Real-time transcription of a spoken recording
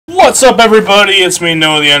What's up, everybody? It's me,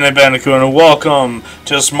 Noah the NA Bandicoot, and welcome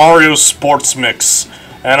to this Mario Sports Mix.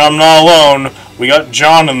 And I'm not alone. We got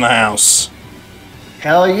John in the house.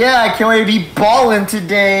 Hell yeah, I can't wait to be balling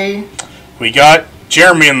today. We got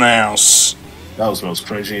Jeremy in the house. That was the most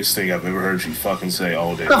cringiest thing I've ever heard you fucking say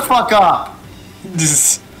all day. Shut the fuck up.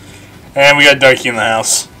 And we got Dikey in the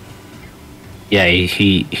house. Yeah,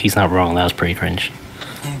 he's not wrong. That was pretty cringe.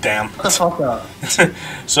 Damn. Shut the fuck up.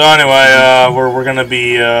 So anyway, we're gonna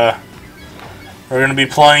be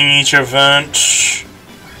playing each event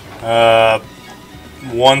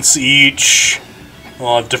once each.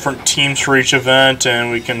 We'll have different teams for each event,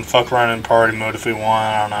 and we can fuck around in party mode if we want.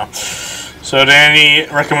 I don't know. So, Danny,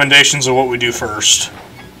 recommendations of what we do first?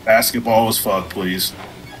 Basketball as fuck, please.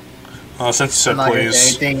 Since you said I'm not gonna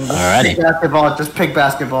please. say anything. Alrighty. Pick basketball, just pick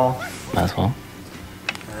basketball. Might as well.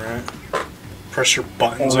 Alright. Press your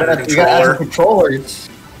buttons You on your gotta add some controller. controllers.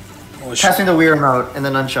 Holy Pass me the Wii remote and the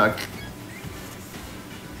nunchuck.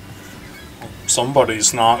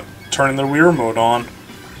 Somebody's not turning their Wii remote on.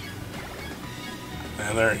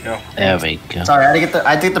 Yeah, there you go. There we go. Sorry, I had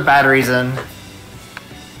to get the batteries in.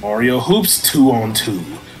 Mario Hoops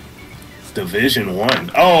 2-on-2. Division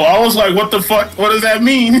 1. Oh, I was like, what the fuck? What does that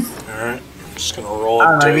mean? Alright. Just gonna roll I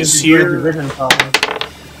up don't know, I need dice to do a here. division problem.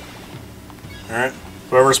 Alright.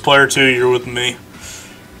 Whoever's player 2, you're with me.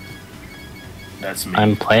 That's me.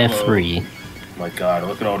 I'm player Hello. 3. My god,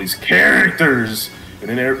 look at all these characters. And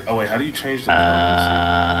then there. Oh, wait, how do you change the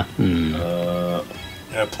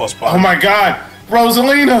Yeah, plus Oh button. my god!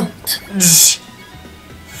 Rosalina!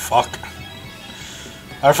 Fuck.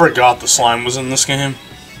 I forgot the slime was in this game.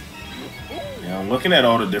 Yeah, I'm looking at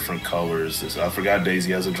all the different colors. I forgot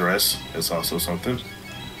Daisy has a dress. That's also something.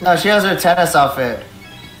 No, she has her tennis outfit.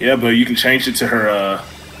 Yeah, but you can change it to her,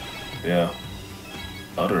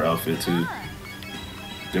 other outfit too.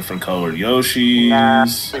 Different colored Yoshis. Nah,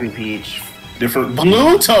 maybe Peach. Different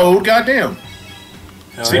blue Toad. Goddamn.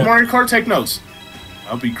 Hell See, yeah. Mario Kart, take notes.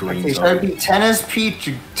 I'll be green. Okay, should I be tennis Peach,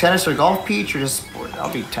 or tennis or golf Peach, or just sport?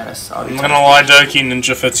 I'll be tennis. I'll be I'm tennis. gonna lie, Dikey,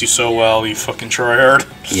 Ninja fits you so well, you fucking tryhard.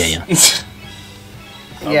 Yeah.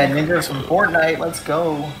 Yeah, Ninja from Fortnite. Let's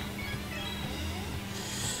go.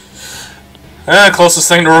 Closest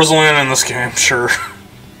thing to Rosalina in this game, sure.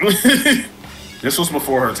 This was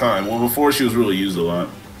before her time. Well, before she was really used a lot.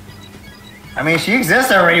 I mean, she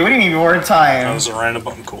exists already. We didn't need more That time. was a random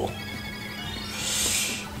button, cool.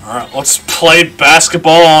 Alright, let's play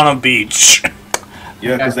basketball on a beach.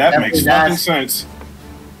 Yeah, because that Definitely makes fucking sense.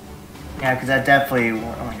 Yeah, because that definitely.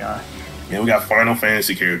 Oh my god. Yeah, we got Final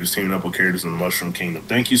Fantasy characters teaming up with characters in the Mushroom Kingdom.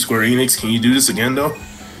 Thank you, Square Enix. Can you do this again, though?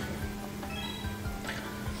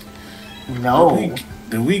 No.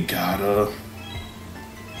 Do we gotta?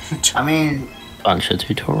 I mean, Bunch of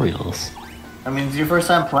tutorials. it's your first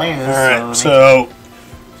time playing this. Alright, so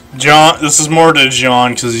John, this is more to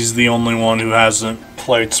John because he's the only one who hasn't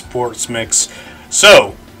played Sports Mix.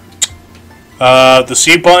 So, the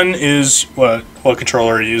C button is what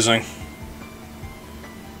controller are you using?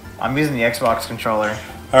 I'm using the Xbox controller.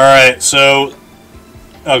 Alright, so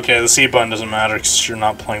okay, the C button doesn't matter because you're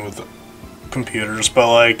not playing with the computers,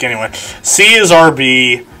 but like anyway, C is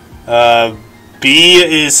RB, B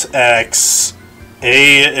is X,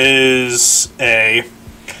 A is A.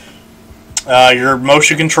 Your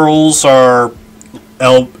motion controls are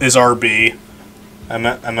L is RB. I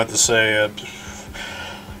meant to say.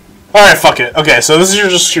 All right, fuck it. Okay, so this is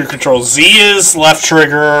just your controls. Z is left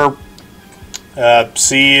trigger.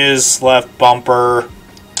 C is left bumper.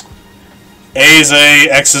 A is A.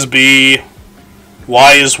 X is B.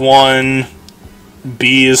 Y is 1.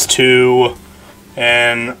 B is 2.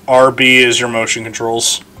 And RB is your motion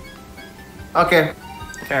controls. Okay,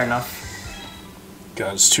 fair enough.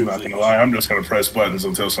 God, it's too I'm not late. gonna lie, I'm just gonna press buttons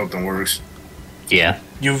until something works. Yeah.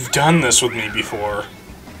 You've done this with me before.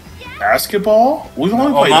 Basketball? We've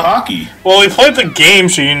only played not- hockey. Well, we played the game,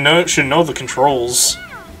 so you should know the controls.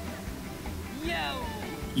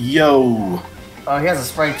 Yo. Oh, he has a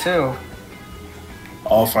sprite too.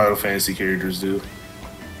 All Final Fantasy characters do.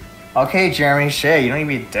 Okay, Jeremy, shit, you don't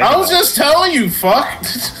need to be a dick. I was about it. just telling you, fuck.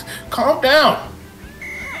 Calm down.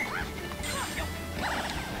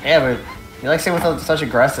 Yeah, but you like saying with such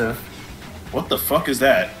aggressive. What the fuck is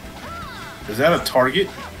that? Is that a target?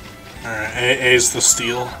 Alright, A is the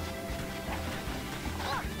steal.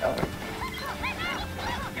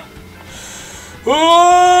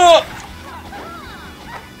 Oh!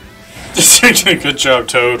 Good job,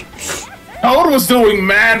 Toad. Toad was doing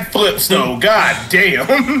mad flips though. God damn.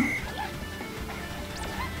 Wait,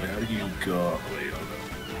 how do you go? Wait,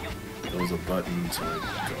 hold up. There was a button to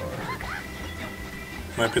guard.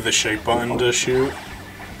 Might be the shake button to shoot.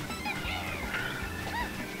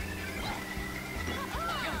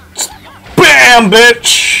 Damn,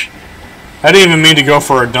 bitch! I didn't even mean to go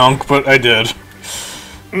for a dunk, but I did.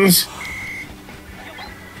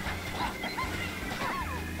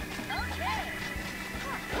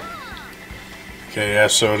 Okay, yeah,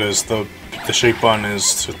 so it is. The shake button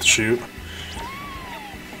is to shoot.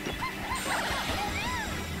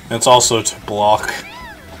 It's also to block.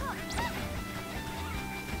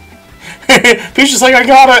 Peach is like, I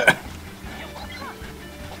got it!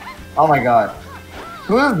 Oh my god.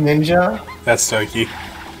 Who is Ninja? That's Ducky.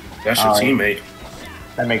 That's your teammate.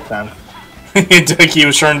 That makes sense. Ducky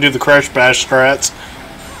was trying to do the crash bash strats.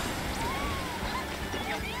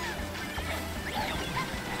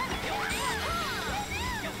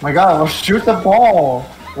 My god, well, shoot the ball!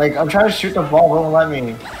 Like, I'm trying to shoot the ball, it won't let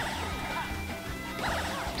me.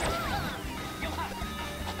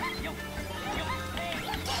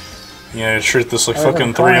 Yeah, treat this like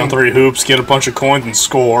fucking 3-on-3 hoops, get a bunch of coins and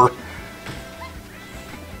score.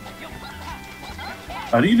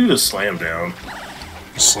 How do you do the slam down?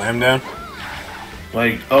 Slam down?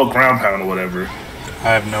 Like, oh, ground pound or whatever.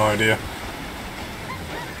 I have no idea.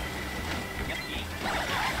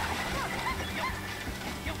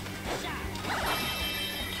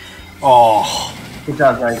 Oh. Good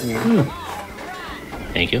job, Mikey.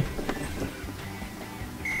 Thank you.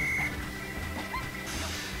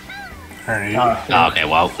 Alright. Oh, okay,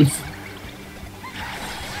 well.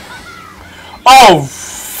 Oh,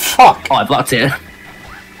 fuck! Oh, I blocked it.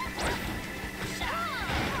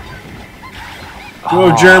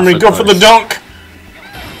 Go, Jeremy, go for the dunk!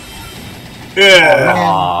 Yeah!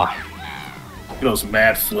 Aw. Look at those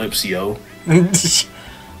mad flips, yo.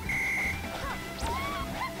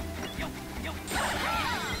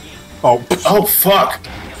 Oh, Oh, fuck.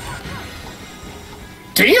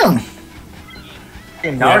 Damn!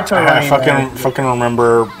 Hey, yeah, Naruto I running fucking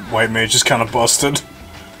remember White Mage is kind of busted.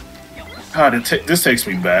 God, this takes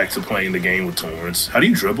me back to playing the game with Torrance. How do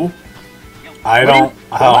you dribble? I don't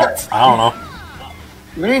know.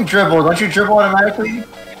 You didn't dribble. Don't you dribble automatically?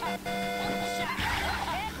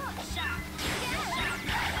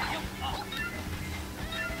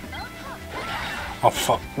 Oh,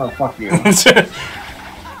 fuck. No, fuck you.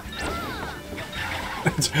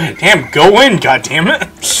 Damn, go in,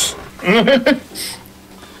 goddammit!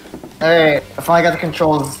 Alright, I finally got the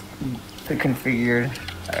controls configured.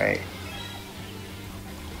 Alright.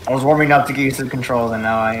 I was warming up to get used to the controls and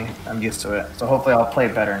now I'm used to it. So hopefully I'll play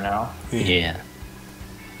better now. Yeah.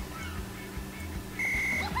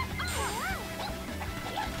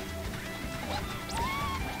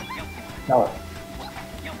 No.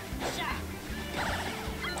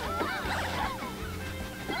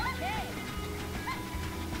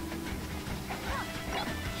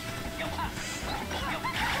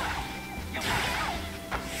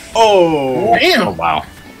 Oh! Damn! Oh, wow.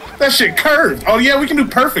 That shit curved. Oh, yeah, we can do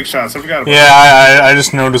perfect shots. I forgot about Yeah, I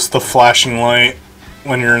just noticed the flashing light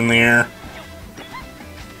when you're in the air.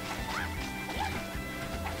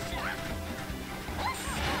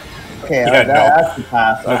 Okay, Yeah, that's the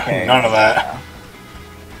pass. Okay. None of that.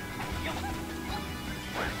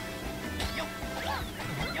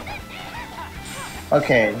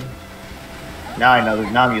 Okay. Now I know.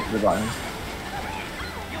 Now I'm used to the buttons.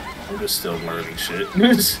 I'm just still learning shit.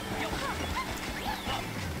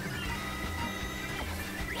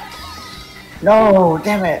 No,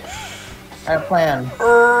 damn it. I had a plan.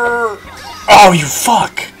 Oh, you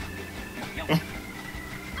fuck!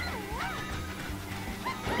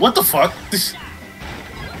 What the fuck?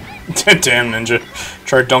 Damn, Ninja.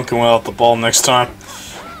 Try dunking without the ball next time.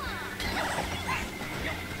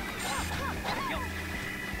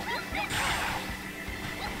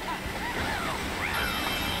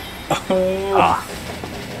 Ah.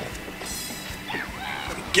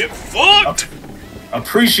 Get fucked!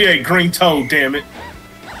 Appreciate Green Toad, damn it.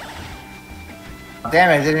 Damn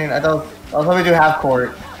it, I didn't. I was hoping to do half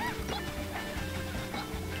court.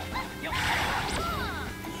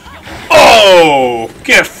 Oh!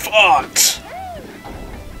 Get fucked!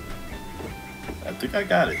 I think I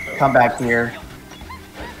got it, though. Come back here.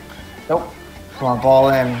 Nope. Come on, ball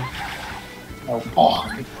in. Nope. Oh,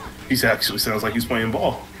 he's actually sounds like he's playing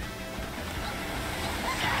ball.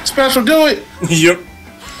 Special, do it! Yep.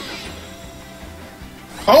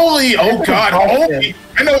 Holy, oh god, holy!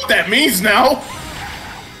 I know what that means now.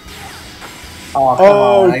 Oh, come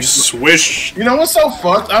Oh, on. swish. You know what's so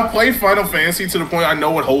fucked? I played Final Fantasy to the point I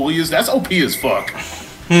know what holy is. That's OP as fuck.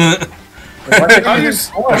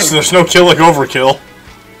 There's no kill like overkill.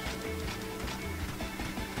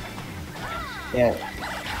 Yeah.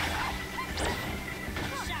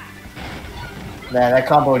 Man, that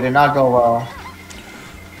combo did not go well.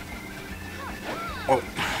 Oh.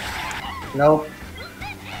 Nope.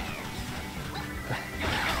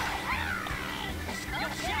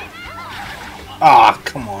 Ah,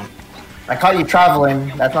 come on. I caught you traveling.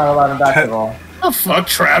 That's not allowed in basketball. The fuck,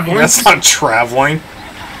 traveling? That's not traveling.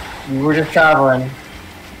 You were just traveling.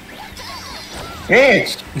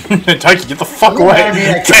 Bitch! Tyke, get the fuck You away. gotta be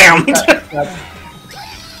like- Damn.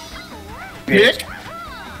 Bitch.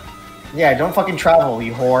 Yeah, don't fucking travel,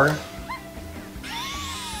 you whore.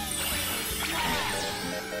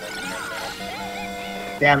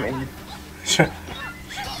 Damn it.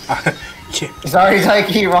 Sorry,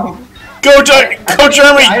 Tyke, wrong. Go, I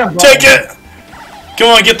Jeremy! don't Take know. it! Come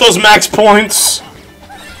on, get those max points.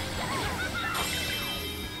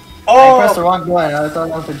 I pressed the Oh! wrong button. I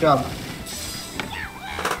thought I was to jump.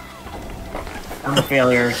 I'm a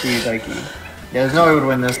failure, too, Tyke. There's no way we would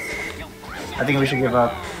win this. I think we should give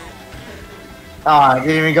up. Ah,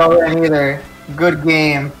 didn't even go in either. Good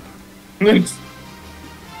game.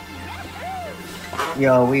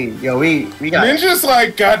 Yo, we got Ninja's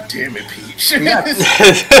like, God damn it, Peach. we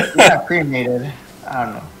got cremated. I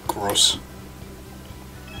don't know. Gross.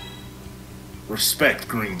 Respect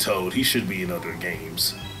Green Toad. He should be in other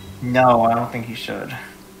games. No, I don't think he should.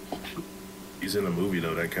 He's in a movie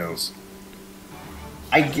though. That counts.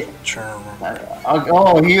 I get. Sure.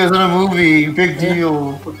 Oh, he was in a movie. Big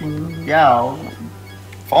deal. Fucking yeah.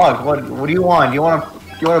 Fuck. What do you want? Do you want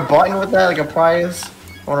a button with that, like a prize?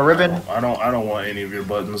 You want a ribbon? I don't want any of your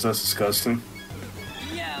buttons. That's disgusting.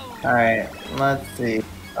 All right. Let's see.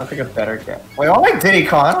 I'll pick a better guy. Wait, I like Diddy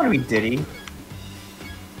Kong. I don't want to be Diddy.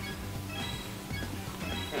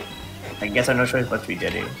 I guess I have no choice but to be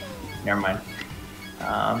Diddy. Never mind.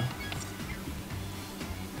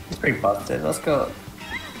 He's pretty busted. Let's go.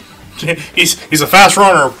 He's a fast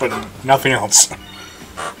runner, but nothing else.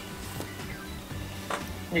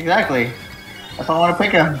 Exactly. That's why I want to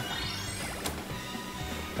pick him.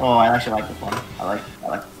 Oh, I actually like this one. I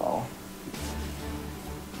like the fall.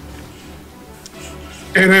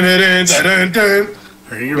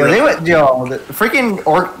 Are you Yo, ready? they went. Yo, the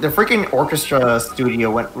freaking orchestra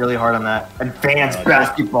studio went really hard on that advanced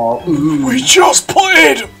basketball. Ooh. We just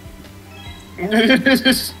played!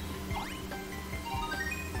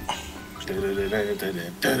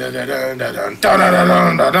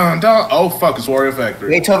 Oh fuck, it's Warrior Factory.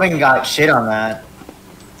 Beethoven got shit on that.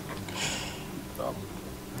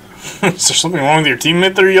 Is there something wrong with your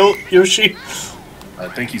teammate there, Yoshi? I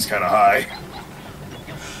think he's kind of high.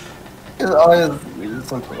 Okay, do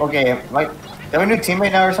I have a new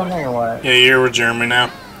teammate now or something or what? Yeah, you're with Jeremy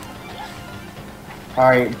now.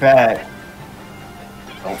 Alright, bet.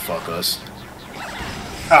 Don't fuck us.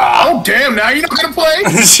 Ah! Oh damn! Now you know how to play.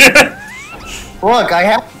 Look, I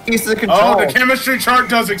have pieces of control. Oh, the chemistry chart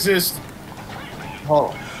does exist.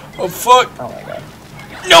 Oh, Oh, fuck. oh my god.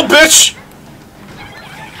 No, bitch!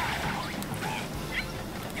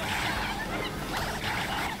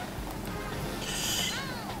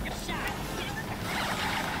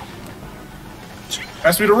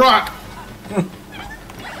 Pass me the rock.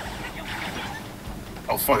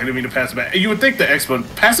 Oh fuck! I didn't mean to pass it back. You would think the X button.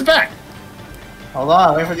 Pass it back. Hold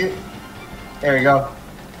on, wait for you. There we go.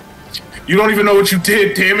 You don't even know what you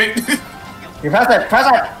did. Damn it! You press it, press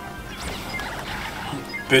it!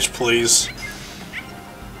 Bitch, please.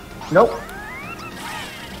 Nope.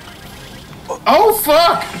 Oh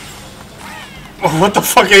fuck! What the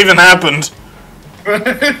fuck even happened?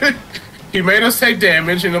 He made us take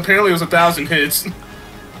damage, and apparently it was 1,000 hits.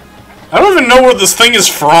 I don't even know where this thing is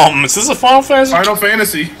from. Is this a Final Fantasy? Final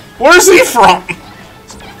Fantasy. Where's he from?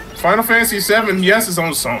 Final Fantasy 7, yes, its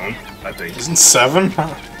own song, I think. Isn't 7?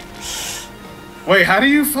 Wait, how do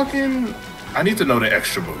you fucking... I need to know the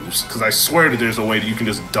extra moves, because I swear that there's a way that you can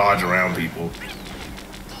just dodge around people.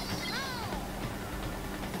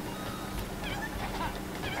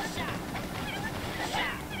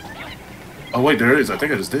 Oh wait, there is. I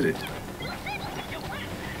think I just did it.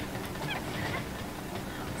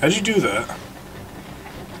 How'd you do that?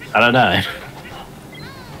 I don't know.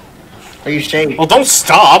 Are you shake? Well, don't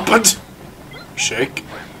stop, but... Shake?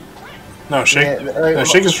 No, shake. Yeah, No,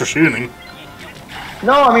 shake is for shooting.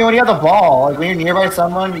 No, I mean when you have the ball, like when you're nearby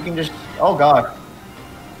someone, you can just. Oh god.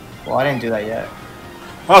 Well, I didn't do that yet.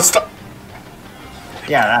 Oh, stop.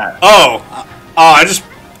 Yeah, that. Oh.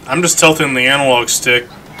 I'm just tilting the analog stick.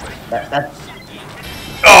 That's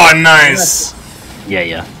Oh, nice.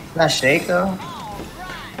 Yeah. not shake though.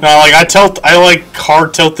 No, like I like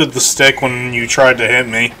hard tilted the stick when you tried to hit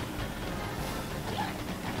me.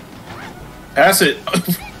 Pass it.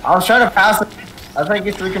 I was trying to pass it. I was trying to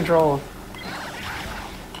get 3 controls.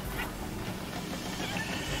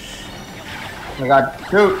 Oh my god,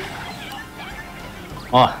 shoot!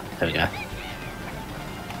 Oh, there we go.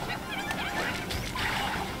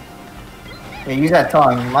 Yeah, use that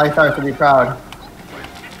tongue. My starts to be proud.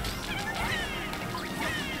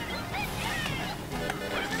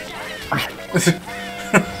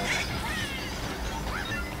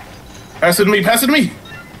 Pass it to me, pass it to me!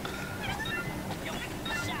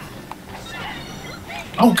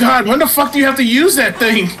 Oh god, when the fuck do you have to use that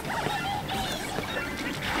thing?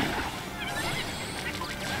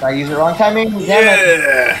 Did I use it wrong timing? Damn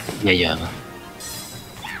it. Yeah! Yeah.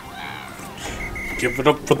 Give it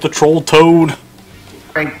up for the troll toad.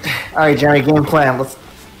 Alright, Jeremy, game plan. Let's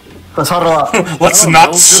huddle up. Let's don't not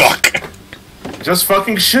know, just- suck. Just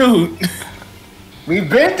fucking shoot. We've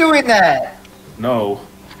been doing that. No.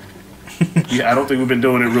 Yeah, I don't think we've been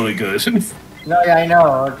doing it really good. No, yeah, I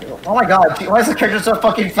know. Oh my god, why is the character so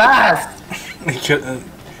fucking fast?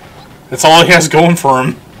 That's all he has going for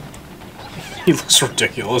him. He looks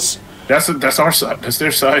ridiculous. That's our side. That's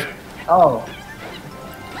their side. Oh.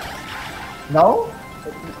 No?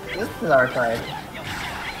 This is our side.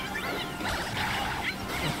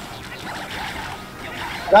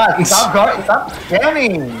 God, stop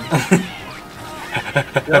scanning!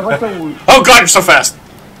 You're like a- Oh god, you're so fast!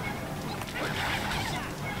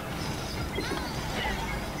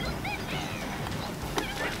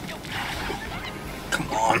 Come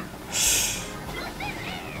on.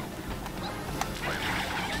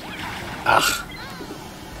 Ugh.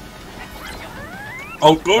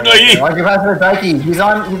 Oh, go Daichi! Why'd you pass to Daichi? He's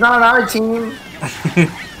on our team.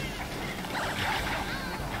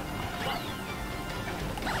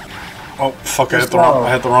 Oh fuck! I hit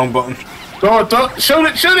the wrong button. Throw it! Shoot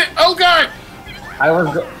it! Oh god! I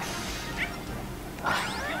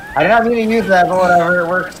did not mean to use that, but whatever, it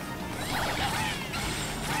works.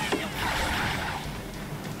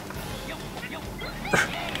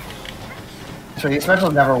 So these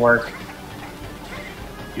specials never work.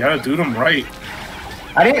 You gotta do them right.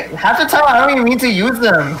 Half the time I don't even mean to use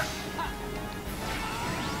them.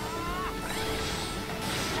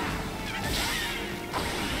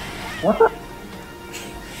 What the?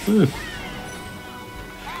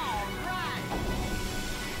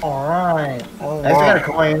 Alright. I just got a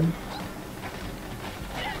coin.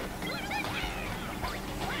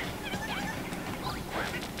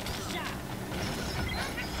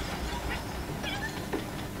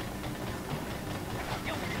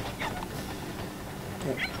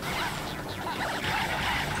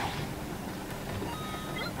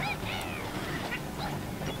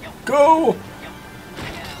 Go!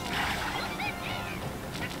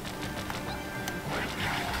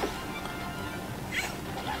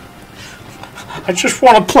 I just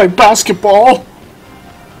want to play basketball.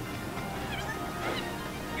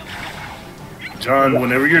 John,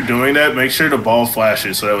 whenever you're doing that, make sure the ball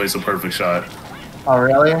flashes so that way it's a perfect shot. Oh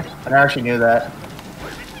really? I never actually knew that.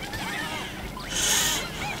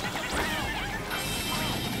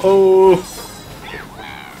 Oh.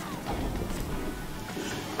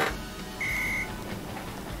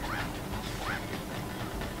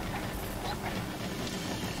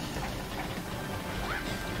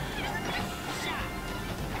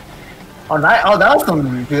 Oh, nice. Oh, that was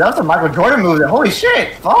some, dude. That was a Michael Jordan move. There. Holy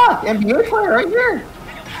shit! Fuck, NBA player right here.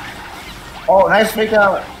 Oh, nice fake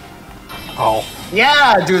out. Oh.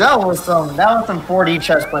 Yeah, dude, that was some 4D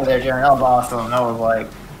chess play there, Jeremy. That was awesome. That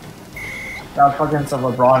was fucking some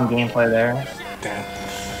LeBron gameplay there. Damn.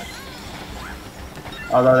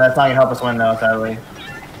 Although that's not gonna help us win though, sadly.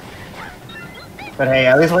 But hey,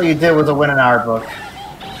 at least what you did was a win in our book.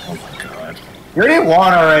 Oh my god. You already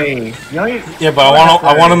won already. You know you. Yeah, but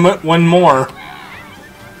I want to win more.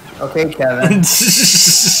 Okay, Kevin.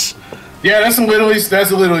 Yeah, that literally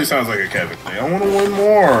sounds like a Kevin thing. I want to win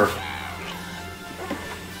more.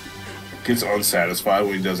 Gets unsatisfied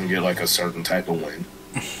when he doesn't get like a certain type of win.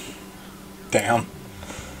 Damn.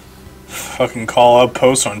 Fucking call out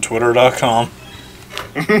posts on Twitter.com.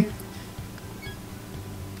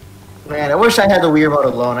 Man, I wish I had the Wii remote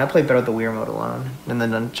alone. I play better with the Wii remote alone than the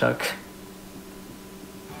nunchuck.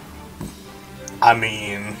 I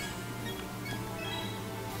mean...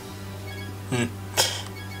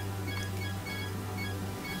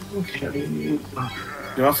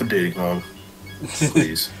 Get off of dating, Mom.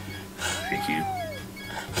 Please. Thank you.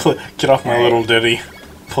 Get off my little ditty,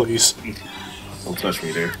 please. Don't touch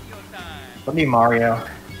me there. Let me Mario.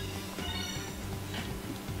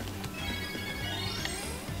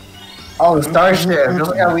 Oh, the Starship.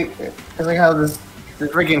 Just like how this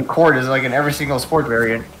freaking court is like in every single sport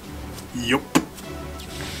variant. Yup.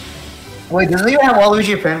 Wait, doesn't it even have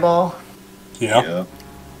Waluigi pinball? Yeah.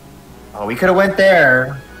 Oh, we could have went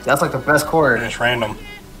there. That's like the best court. It's random.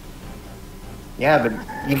 Yeah, but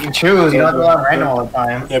you can choose. You don't have to go on random all the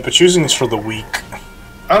time. Yeah, but choosing is for the weak.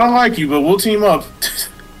 I don't like you, but we'll team up.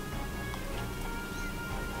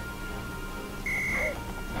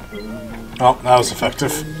 Oh, that was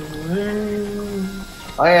effective.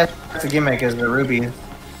 Oh yeah, that's the gimmick, is the rubies.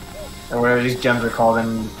 Or whatever these gems are called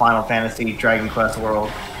in Final Fantasy Dragon Quest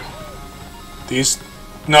world. These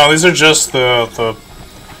are just the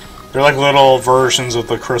they're like little versions of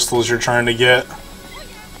the crystals you're trying to get.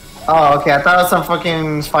 Oh, okay, I thought it was some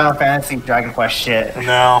fucking Final Fantasy Dragon Quest shit.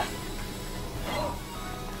 No.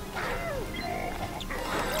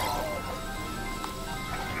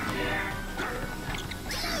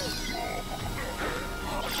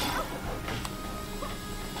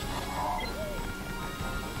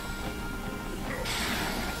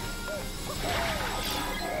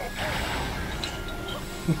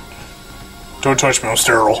 Don't touch me, I'm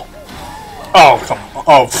sterile. Oh, come on.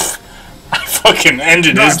 Oh, pfft. I fucking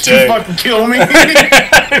ended his day. You fucking kill me.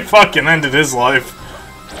 I fucking ended his life.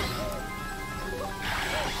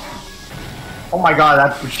 Oh my god,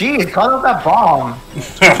 that's... Jeez, call out that bomb.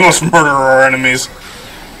 I almost murder our enemies.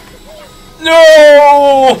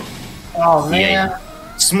 No! Oh, man.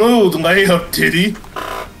 Yeah. Smooth layup, Diddy.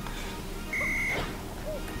 I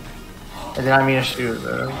did not mean to shoot,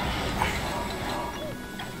 though.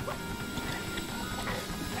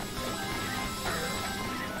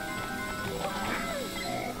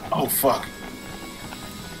 Oh, fuck.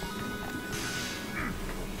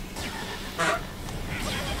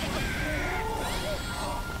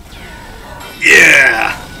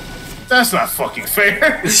 Yeah! That's not fucking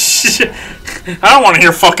fair. I don't want to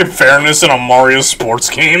hear fucking fairness in a Mario sports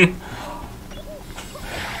game.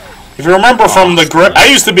 If you remember from I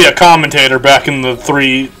used to be a commentator back in the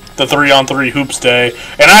 3-on-3 hoops day,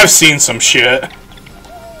 and I've seen some shit.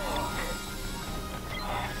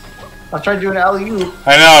 I tried doing alley-oop.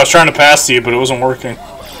 I know, I was trying to pass to you, but it wasn't working.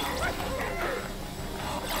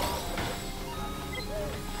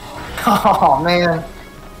 Oh, man.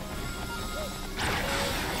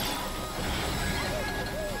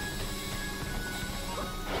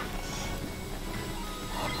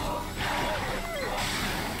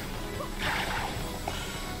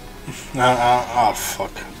 Oh,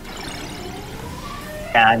 fuck.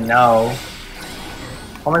 Yeah, no.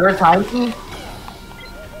 Oh my god, Tiny?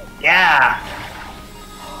 Yeah!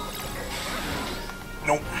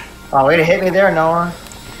 Nope. Oh, way to hit me there, Noah.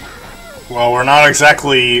 Well, we're not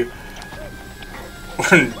exactly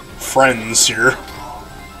friends here.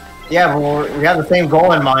 Yeah, but we have the same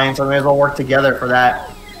goal in mind, so we may as well work together for that.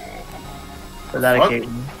 For that What?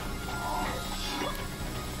 occasion.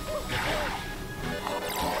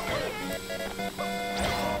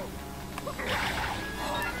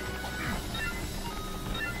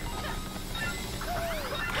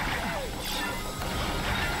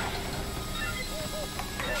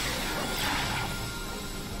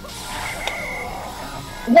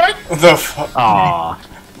 What? The fuck? Aw.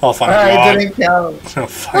 Oh, thank Alright, God. didn't count. Oh,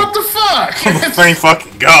 thank, What the fuck? thank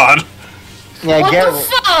fucking God. Yeah, What get. the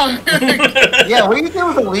fuck? Yeah, what do you think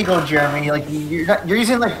was illegal, Jeremy? Like you're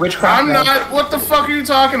using like witchcraft. I'm not. What the fuck are you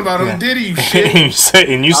talking about? I'm Diddy, you shit.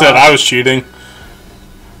 and you said I was cheating.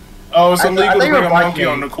 Oh, it's illegal to thought you bring were a monkey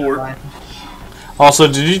black on the court. mage. Also,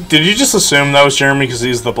 did you just assume that was Jeremy because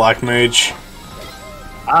he's the black mage?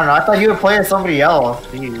 I don't know. I thought you would play as somebody else.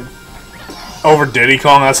 Jeez. Over Diddy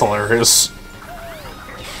Kong? That's hilarious.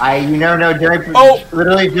 You never know. Jeremy, Oh!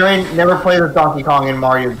 literally, Jeremy never plays with Donkey Kong in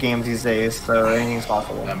Mario games these days, so anything's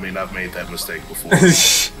possible. I mean, I've made that mistake before.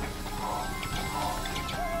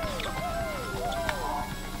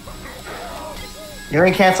 You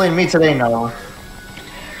ain't canceling me today, Noah.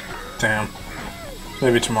 Damn.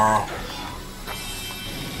 Maybe tomorrow.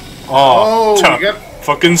 Oh, Oh, you got.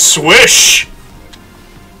 fucking swish!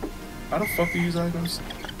 How the fuck do you use items?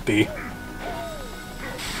 B.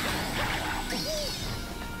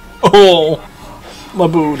 Oh, my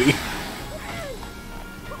booty.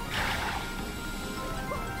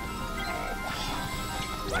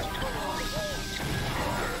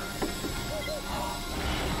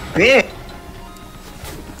 Bitch.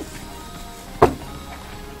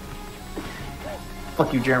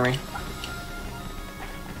 Fuck you, Jeremy.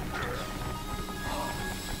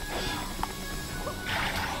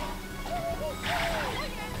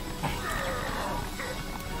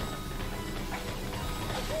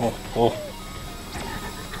 Oh, oh.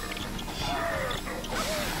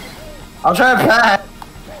 I'll try to pass.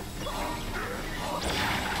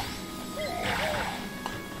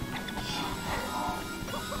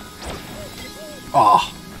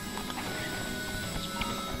 Ah.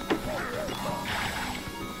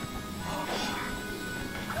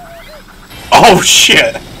 Oh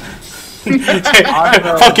shit!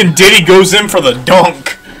 Fucking Diddy goes in for the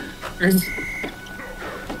dunk.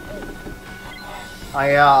 Oh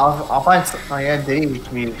yeah, I'll find. Oh yeah,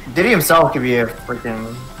 Diddy himself could be a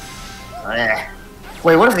freaking.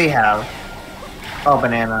 Wait, what does he have? Oh,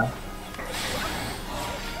 banana.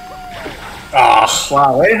 Ah.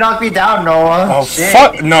 Wow, way to knock me down, Noah. Oh, Shit.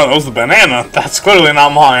 fuck. No, that was the banana. That's clearly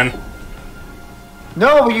not mine.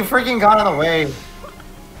 No, but you freaking got in the way.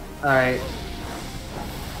 Alright.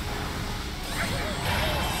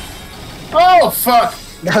 Oh fuck!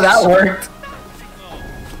 Now that worked.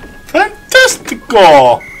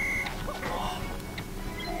 Fantastical!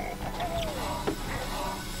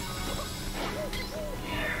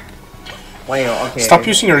 Wait, okay. Stop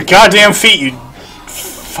using your goddamn feet, you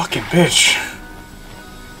fucking bitch.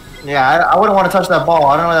 Yeah, I wouldn't want to touch that ball.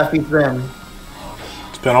 I don't know where that feet's been.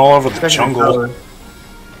 It's been all over the Especially jungle. forward.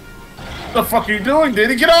 What the fuck are you doing,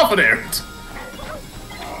 Diddy? Get off of there!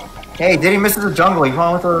 Hey, Diddy misses the jungle. He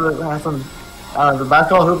went with the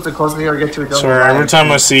basketball hoops the closest he'll get to a jungle. Sorry, every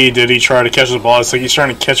time I see Diddy try to catch the ball, it's like he's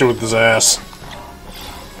trying to catch it with his ass.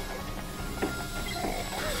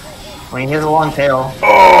 When he has a long tail.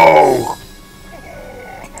 Oh!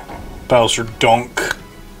 Bowser dunk.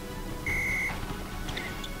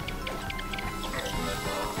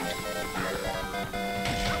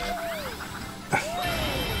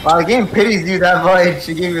 Wow, the game pities you that much.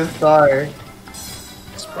 She gave you a star.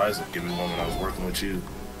 Surprised it gave me one when I was working with you.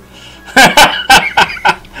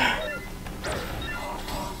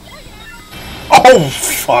 Oh,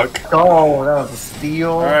 fuck. Oh, that was a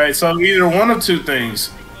steal. Alright, so either one of two things.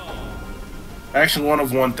 Actually, one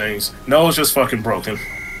of one things. Noah's just fucking broken.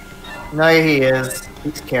 No, he is.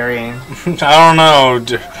 He's carrying. I don't know.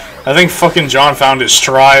 I think fucking John found his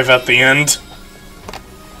strive at the end.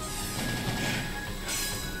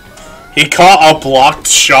 He caught a blocked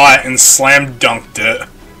shot and slam dunked it.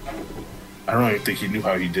 I don't even think he knew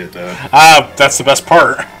how he did that. That's the best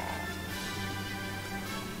part.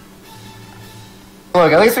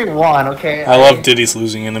 Look, at least we won, okay? I love Diddy's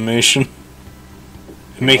losing animation.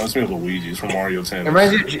 It makes That's me Luigi's from Mario 10. It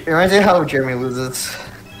reminds you of how Jeremy loses.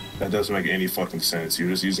 That doesn't make any fucking sense. You're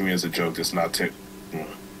just using me as a joke. It's not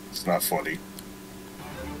it's not funny.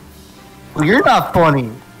 Well, you're not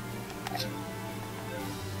funny.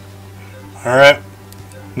 Alright.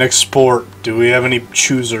 Next sport. Do we have any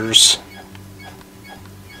choosers?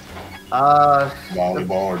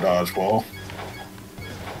 Volleyball or dodgeball.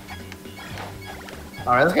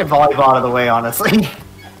 Alright, let's get volleyball out of the way, honestly.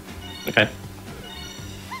 Okay.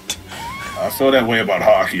 I feel that way about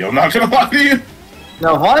hockey. I'm not gonna lie to you.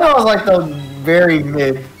 No, volleyball is like the very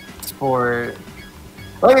mid sport.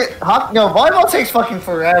 Like, volleyball takes fucking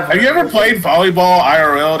forever. Have you ever played volleyball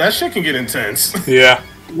IRL? That shit can get intense. Yeah.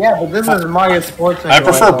 Yeah, but this is Mario Sports. I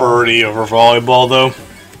prefer birdie over volleyball, though.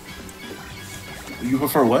 You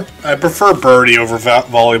prefer what? I prefer birdie over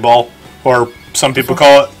volleyball, or some people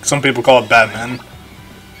call it badminton.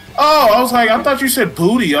 Oh, I was like, I thought you said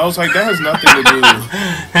booty. I was like, that has nothing to do.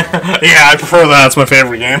 Yeah, I prefer that. It's my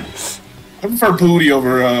favorite game. I prefer booty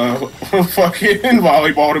over fucking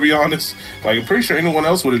volleyball, to be honest. Like, I'm pretty sure anyone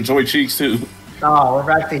else would enjoy cheeks too. Oh, we're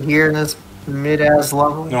back to here in this mid-ass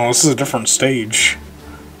level. No, this is a different stage.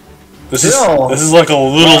 This Still. is like a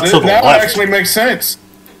little to the Now it left. actually makes sense.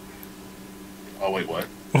 Oh wait, what?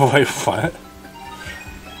 Wait, what?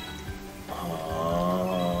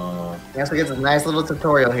 Yes, we get this nice little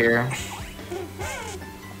tutorial here.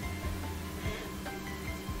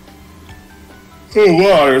 Oh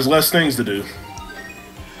wow, there's less things to do.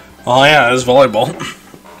 Oh yeah, it's volleyball.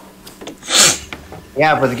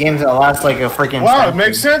 Yeah, but the game's gonna last like a freaking. Wow, it century.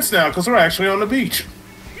 makes sense now because we're actually on the beach.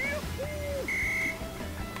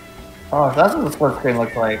 Oh, so that's what the sport screen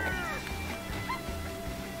looks like.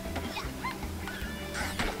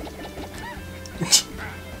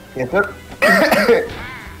 Yes, sir.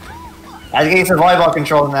 I get some volleyball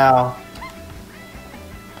controls now.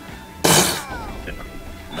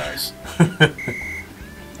 Nice. I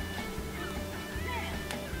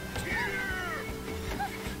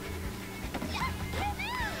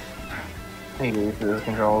need to use those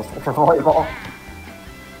controls for volleyball.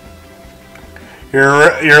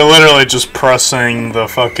 You're literally just pressing the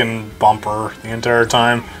fucking bumper the entire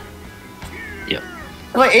time. Yep.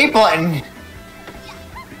 Like A button.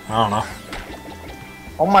 I don't know.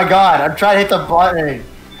 Oh my god, I'm trying to hit the button.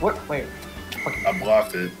 What? Wait. I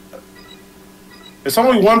blocked it. It's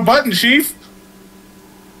only one button, Chief.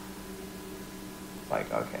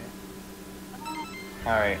 Like, okay.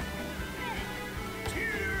 Alright.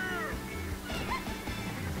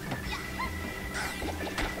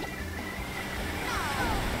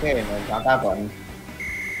 Okay, no, got that button.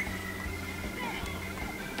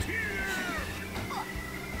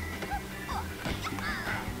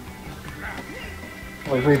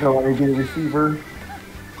 Wait, please don't let me be the receiver.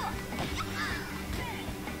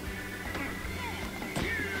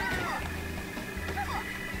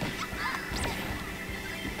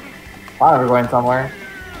 Wow, we're going somewhere.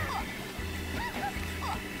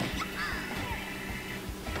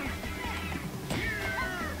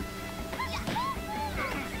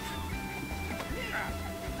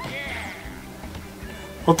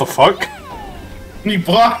 What the fuck? He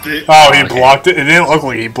blocked it. Oh, he blocked it? It didn't look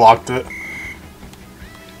like he blocked it.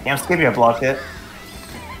 Damn, Scipio blocked it.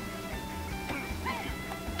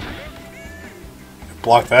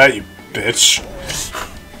 Block that, you bitch.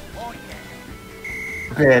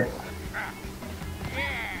 Did.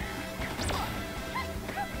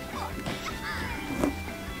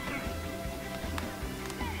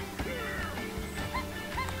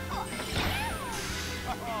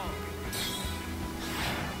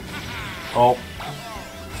 Oh.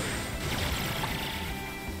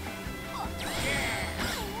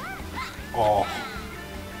 Oh.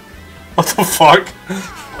 What the fuck?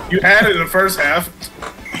 You had it in the first half.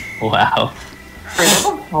 Wow. Wait,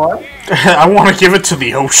 what the fuck? I want to give it to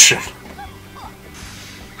the ocean.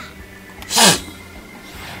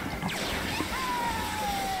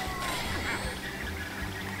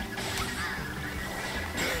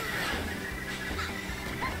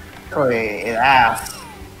 Wait, ass.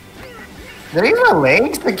 Did he have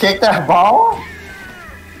legs to kick that ball?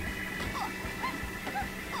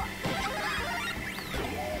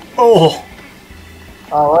 Oh.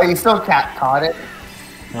 Oh, well, you still caught it.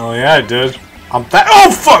 Oh yeah, I did. I'm that.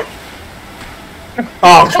 Oh fuck!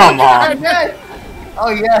 Oh come on! Yes. Oh,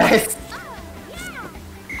 yes.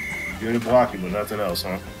 You're blocking, but nothing else,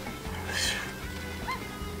 huh?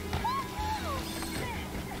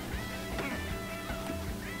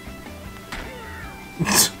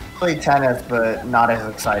 Play tennis, but not as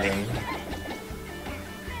exciting.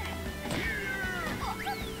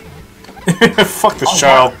 Fuck this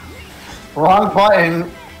child. Wrong button.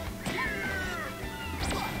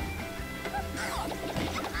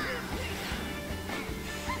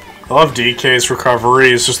 I love DK's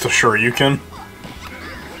recovery. It's just a Shoryuken.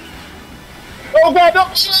 Oh god, no!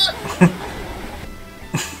 Shit!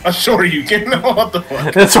 I'm sure you can know what the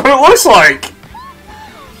fuck. That's what it looks like.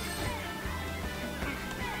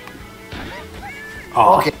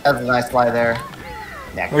 Oh, Okay, that's a nice fly there.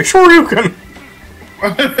 Next. like Shoryuken.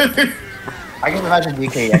 I can imagine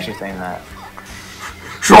DK actually saying that.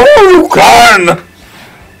 Shoryuken.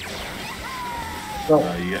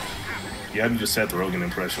 Yeah. Yeah, you just said the Rogan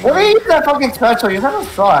impression. What do you use that fucking special? You kind of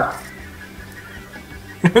sucks.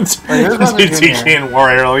 It's who's on the junior? DK and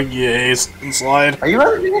Warrior like yeah, slide. Are you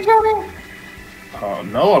ready to Johnny?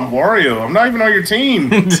 No, I'm Wario. I'm not even on your team.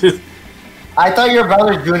 I thought you were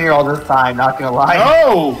Brothers Junior all this time, not gonna lie.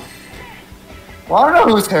 No! Well, I don't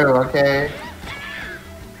know who's who, okay?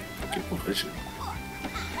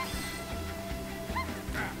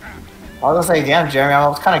 I was gonna say, damn, Jeremy, I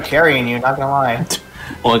was kind of carrying you, not gonna lie.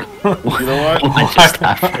 What? You know what? What just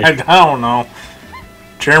happened? I don't know.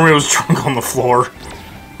 Jeremy was drunk on the floor,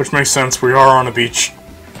 which makes sense. We are on a beach.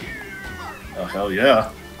 Oh, hell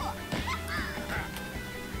yeah.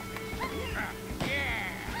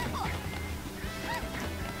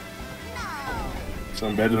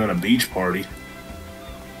 Something better than a beach party.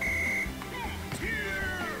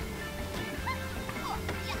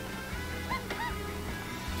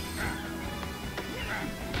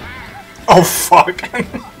 Oh fuck!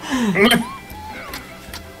 Didn't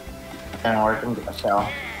work, I'm gonna show.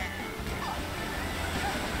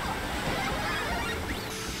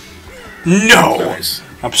 No! Nice.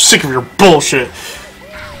 I'm sick of your bullshit.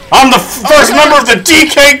 I'm the first member of the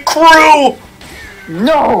DK crew!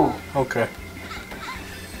 No! Okay.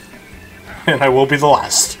 And I will be the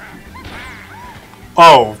last.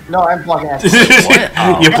 Oh. No, I'm blocking that.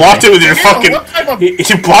 You blocked it with your fucking... What type of-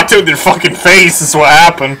 You blocked it with your fucking face, is what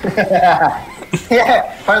happened.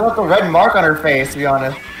 Yeah, probably left a red mark on her face, to be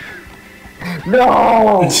honest.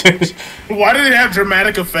 No! Why did it have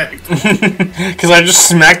dramatic effect? Because I just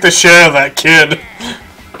smacked the shit out of that kid.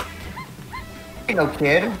 Ain't no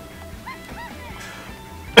kid.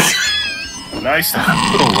 Nice.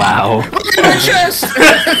 Oh, wow. Chest!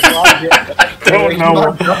 I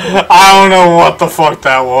don't know what the fuck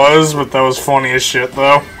that was, but that was funny as shit,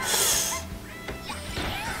 though.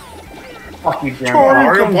 Fuck you, Jeremy.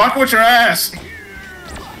 Mario, block with your ass.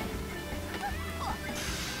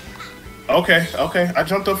 Okay, okay. I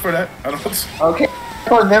jumped up for that. I don't... Okay,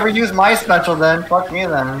 I'll never use my special then. Fuck me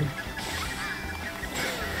then.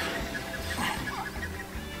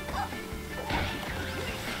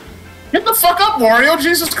 Get the fuck up, Wario!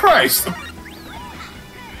 Jesus Christ!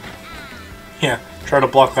 Yeah, try to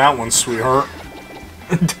block that one, sweetheart.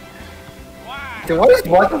 Dude, what is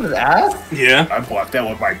blocked with his ass? Yeah. I blocked that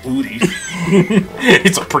with my booty.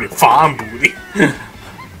 It's a pretty fine booty.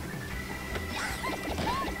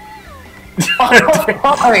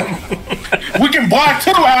 Why? We can block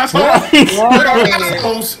too, asshole!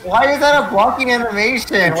 Why is that a blocking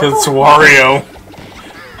animation? Because it's Wario.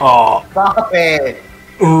 Oh. Stop it.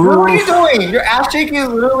 What are you doing? Your ass shaking is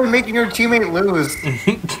literally making your teammate lose.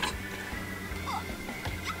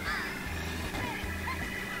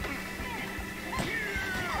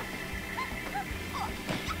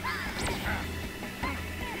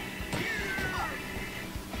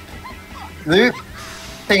 Luke,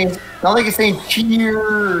 not like he's saying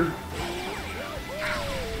cheer.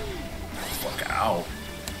 Fuck, ow.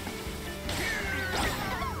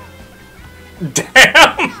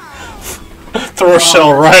 Damn! Throw a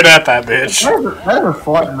shell right at that bitch. That was a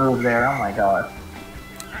fun move there. Oh my god.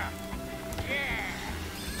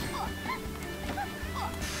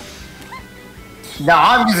 No,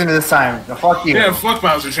 I'm using it this time. The fuck you. Yeah, fuck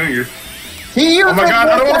Bowser Jr. He used Oh my it. god,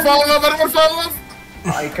 I don't want to fall in love, I don't want to fall in love!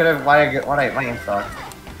 I could have. Why my game sucked.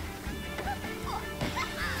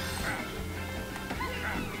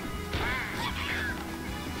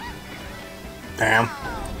 Damn.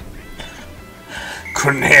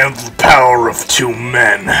 Couldn't handle the power of two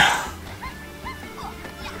men.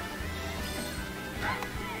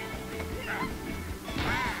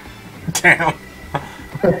 Damn.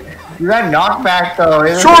 That knockback though.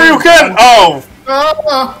 Isn't Sure you can! Oh!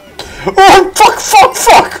 Ah. Oh,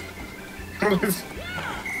 fuck!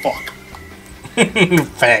 Fuck.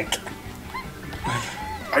 Fact.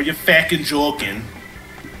 Are you fucking joking?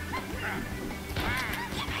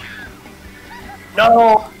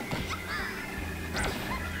 No.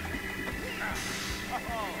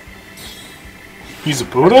 He's a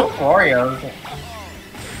Buddha? Oreos.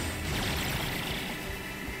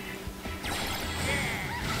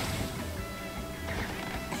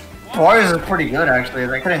 Oreos is pretty good actually.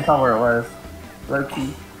 I couldn't tell where it was. Low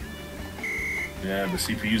key. Yeah, the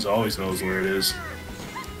CPU's always knows where it is.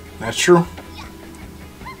 That's true.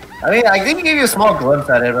 I mean, I think it gave you a small glimpse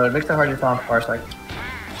at it, but it makes it hard to tell on Parsec.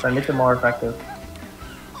 So it makes it more effective.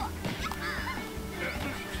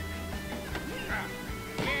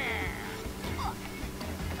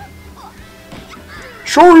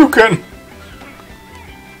 Sure you can!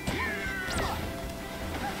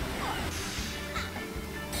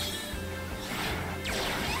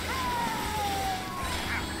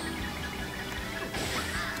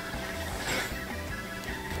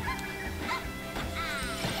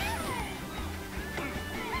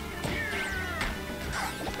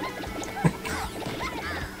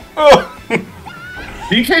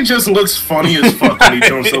 DK just looks funny as fuck when he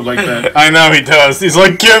does stuff like that. I know he does. He's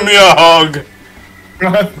like, give me a hug!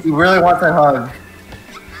 You really want that hug.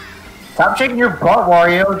 Stop shaking your butt,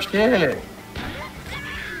 Wario. Shit.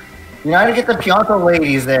 You gotta get the Pianto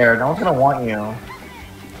ladies there. No one's gonna want you.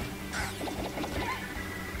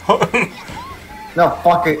 No,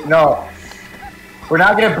 fuck it. No. We're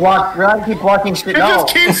not gonna block. We're not gonna keep blocking shit. You No.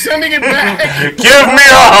 just keep sending it back! Give me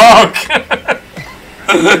a hug!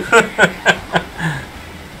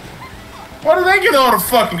 Why do they get all the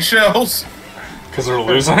fucking shells? Because they're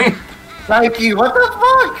losing? Nike, what the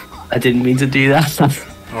fuck? I didn't mean to do that.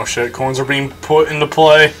 Oh shit, coins are being put into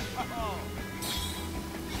play.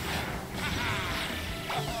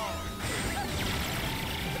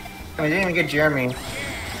 I didn't even get Jeremy.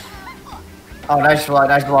 Oh, nice block,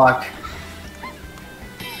 nice block.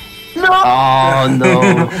 No! Oh no.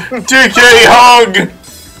 DK hug!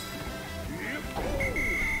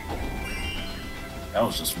 That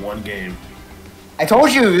was just one game. I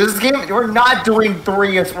told you, this game, we're not doing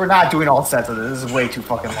we're not doing all sets of this. This is way too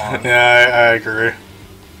fucking long. Yeah, I agree.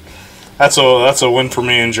 That's a win for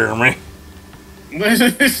me and Jeremy.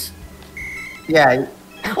 Yeah.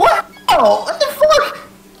 What? Oh, what the fuck?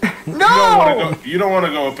 No! You don't want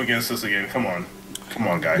to go up against us again. Come on. Come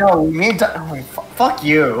on, guy. No, we need to. Oh, fuck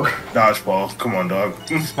you. Dodgeball. Come on, dog.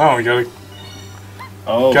 Oh, we gotta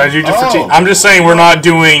Oh. do different teams. I'm just saying we're not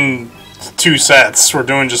doing 2 sets. We're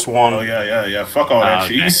doing just one. Oh, yeah. Fuck all that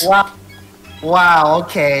Okay. cheese. Wow. Wow,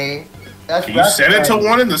 okay. That's, Can you set it to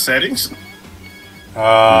 1 in the settings?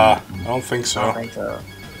 I don't think I so. don't think so.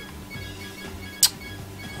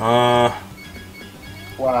 Uh,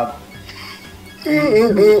 Wow.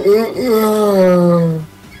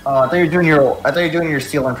 Oh, I thought you were doing your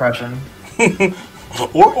Steel impression.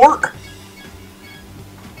 or.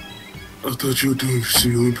 I thought you were doing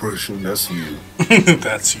seal impression. That's you.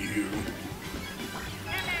 That's you.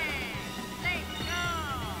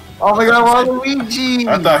 Oh my god, Waluigi!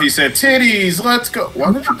 I thought he said titties. Let's go.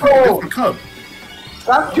 Why did you pick a different cup?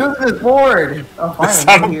 Stop choosing this board! Oh, fine. It's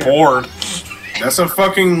not I'm a here. board. That's a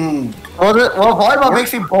fucking. Well, volleyball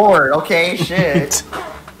makes me bored. Okay, shit.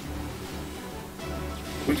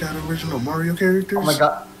 We got original Mario characters. Oh my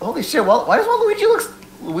god. Holy shit, well, why does Waluigi look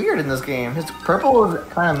weird in this game? His purple is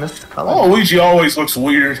kind of miscolored. Oh, Luigi always looks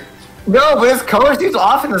weird. No, but his color seems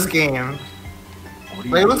off in this game. What do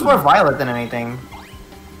you Like, it looks do? more violet than anything.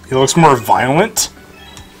 He looks more violent.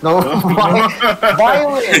 No,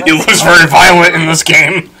 Violet. He looks very violent in this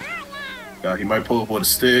game. God, he might pull up with a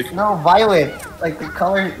stick. No, violet. Like the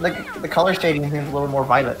color shading seems a little more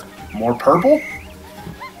violet. More purple?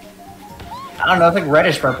 I don't know, it's like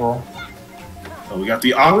reddish purple. Oh, we got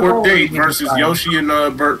the awkward date versus Yoshi and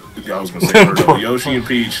Bert. I was gonna say Bert, Yoshi and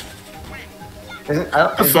Peach. Is it,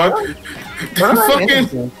 The fuck?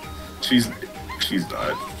 Fucking. She's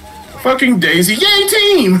not. Fucking Daisy. Yay,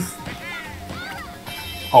 team!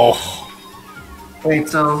 Oh, Wait,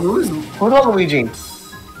 so who's Waluigi?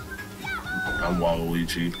 I'm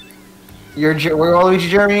Waluigi. We're Waluigi,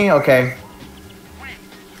 Jeremy? Okay.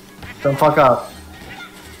 Don't fuck up.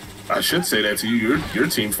 I should say that to you. Your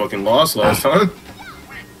team fucking lost last time.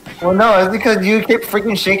 Well, no, it's because you kept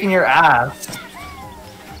freaking shaking your ass.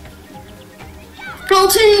 Go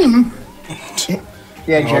team!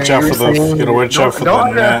 Yeah, Jeremy. watch out for the. You gotta watch out for Don't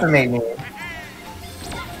the net. underestimate me.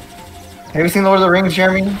 Have you seen Lord of the Rings,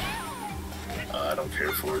 Jeremy? I don't care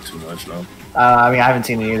for it too much, no. I mean, I haven't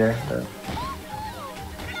seen it either. But...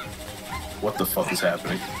 What the fuck is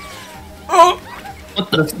happening? Oh,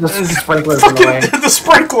 The sprinklers in the way. fucking the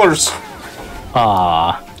sprinklers.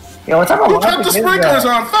 Ah, Yeah, what type of Who logic kept the is sprinklers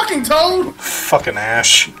that? on? Fucking Toad! Fucking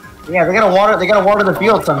Ash. Yeah, they gotta water the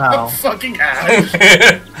field somehow. Fucking Ash!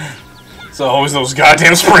 It's always those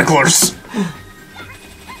goddamn sprinklers.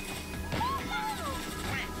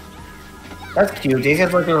 That's cute. Daisy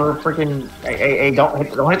has like a freaking. Hey, don't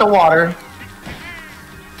hit the water.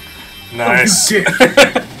 Nice. You dick.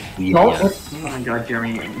 Don't yeah. hit, oh my god,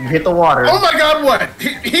 Jeremy, you hit the water. Oh my god, what?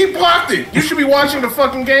 He blocked it! You should be watching the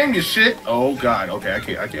fucking game, you shit! Oh god, okay,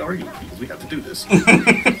 I can't argue with you because we have to do this.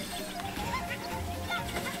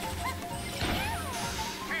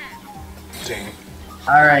 Dang.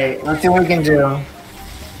 Alright, let's see what we can do.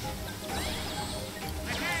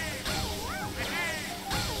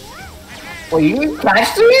 Wait, you can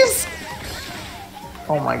catch these?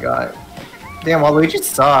 Oh my god. Damn, Waluigi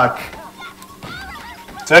suck.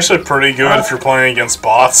 It's actually pretty good if you're playing against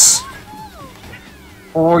bots.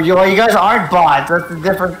 Or you guys aren't bots, that's a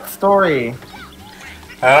different story.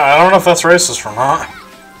 I don't know if that's racist or not.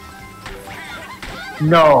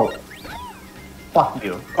 No. Fuck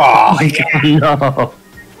you. Aw, No.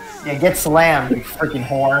 Yeah, get slammed, you freaking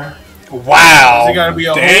whore. wow. You gotta be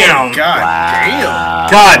a Damn. whore.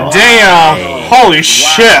 God God damn. Holy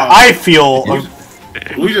shit. I feel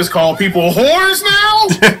damn! We just call people whores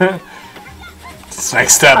now? this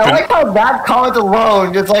next step. I in- like how that comment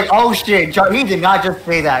alone, just like, oh shit, he did not just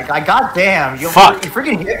say that. Like, goddamn, you Fuck.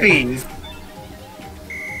 freaking hippies.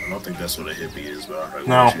 I don't think that's what a hippie is, but alright,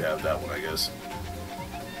 No. we'll let you have that one, I guess.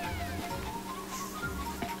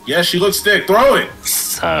 Yeah, she looks thick. Throw it!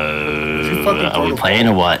 So, fucking are we total playing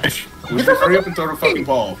or what? We should hurry up and throw the fucking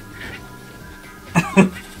ball.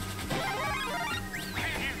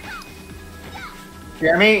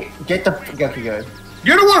 Jeremy, get the okay, good.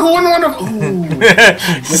 You're the one who wouldn't want to.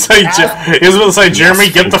 Ooh. So he was going to say, Jeremy,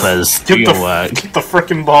 get the Sprinklers, do your work. get the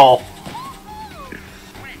frickin' ball.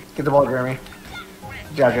 Get the ball, Jeremy.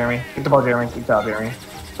 Good job, Jeremy. Get the ball, Jeremy. Good job, Jeremy.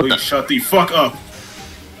 Please shut the fuck up.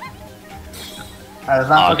 That's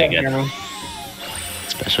not Okay, okay, good. Jeremy.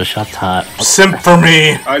 Special shot time. Simp for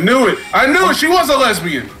me. I knew it. I knew it. She was a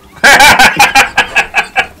lesbian.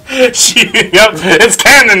 Yep, it's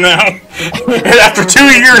canon now. After 2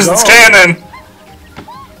 years, it's canon.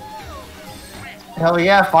 Hell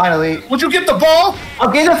yeah, finally. Would you get the ball?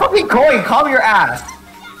 Oh, get the fucking coin. Calm your ass.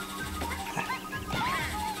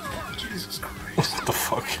 Jesus Christ. What the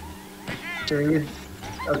fuck? Jeremy.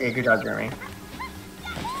 Okay, good job, Jeremy.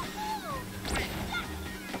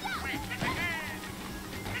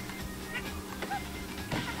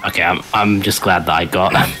 Okay, I'm just glad that I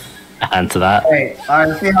got into that. Hey, alright,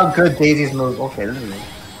 let's see how good Daisy's move. Okay,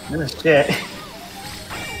 this is shit.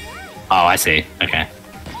 Oh, I see. Okay.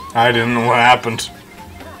 I didn't know what happened.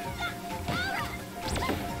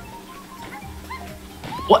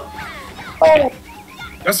 What? Oh.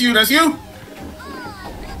 That's you. That's you.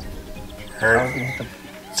 Hurt.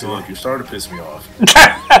 See, look, you're starting to piss me off.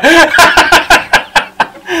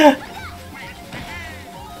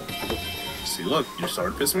 See, look, you're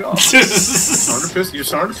starting to piss me off. You're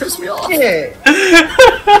starting to piss me off. Shit.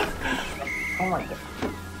 Oh my god.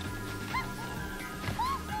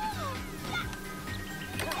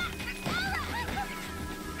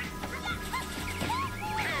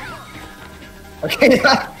 Okay.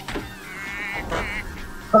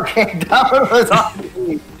 Okay, that one was on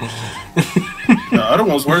me. The other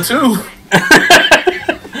ones were too.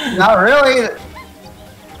 Not really.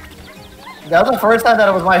 That was the first time that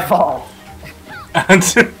it was my fault.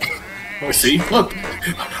 See, look,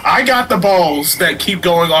 I got the balls that keep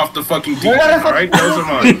going off the fucking You're defense, not a alright? Those are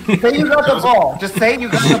mine. Say you got the ball. Just say you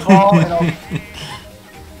got the ball, and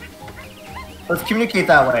let's communicate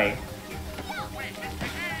that way.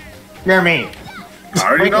 Jeremy. I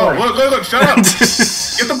already know. Look, shut up.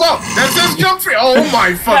 Get the ball. That's just jump free. Oh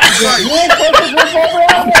my fucking Christ.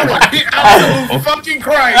 Absolute fucking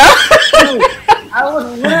Christ. I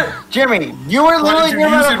was Jimmy, you were Why literally did you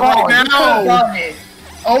near use the it ball. right You now? could've gotten it.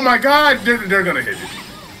 Oh my god, they're gonna hit it.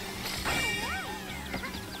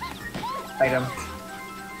 Item.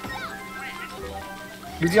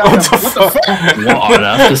 Use the What item. the fuck? What on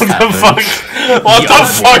earth just What the happened? fuck? What the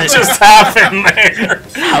fuck just happened there?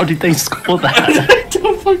 How did they score that?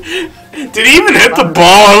 Did he even hit the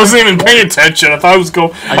ball? I wasn't even paying attention. I thought I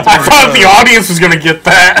thought the audience was gonna get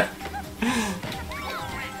that.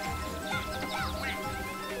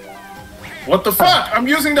 What the fuck? I'm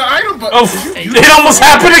using the item button. Oh, it almost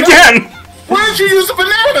happened again. Why did you use the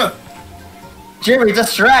banana? Jimmy,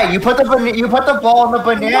 just right. You put the ball in the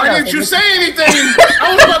banana. Why didn't you say anything?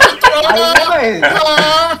 I was about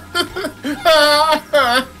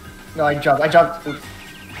to No, I jumped. Oops.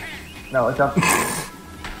 No, I jumped.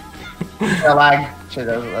 I lag. Shit,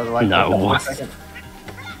 that was lag. No, what?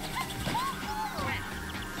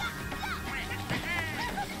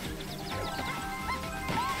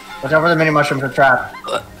 Watch out for the mini mushrooms, are trapped.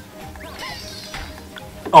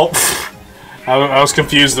 Oh, I was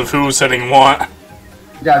confused of who was hitting what.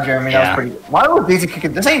 Good job, Jeremy. That Yeah. was pretty. Why was Daisy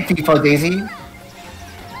kicking? This ain't FIFA, Daisy.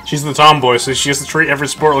 She's the tomboy, so she has to treat every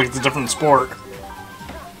sport like it's a different sport.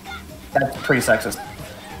 That's pretty sexist.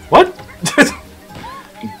 What?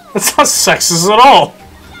 That's not sexist at all.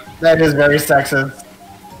 That is very sexist.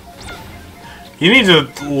 You need to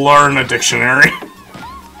learn a dictionary.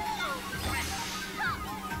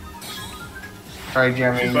 Sorry,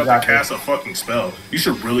 Jeremy. You're about to cast a fucking spell. You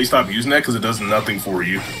should really stop using that because it does nothing for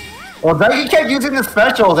you. Well, Dougie kept using the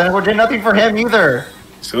specials, and it did nothing for him either.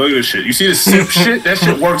 So look at this shit. You see this simp shit? That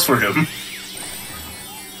shit works for him.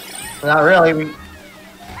 Not really.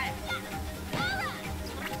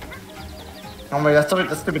 Oh my, that's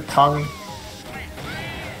stupid tongue.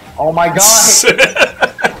 Oh my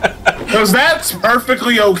god! Because that's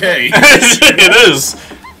perfectly okay. It is.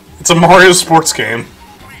 It's a Mario sports game.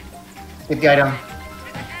 Get the item.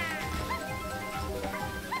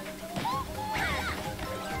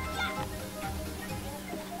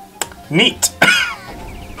 Neat.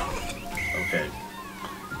 Okay.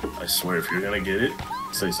 I swear, if you're gonna get it,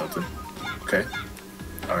 say something. Okay.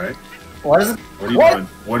 Alright. What is it? What are you doing?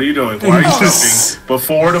 What are you doing? Why are you jumping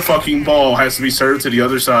before the fucking ball has to be served to the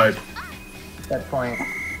other side? That point.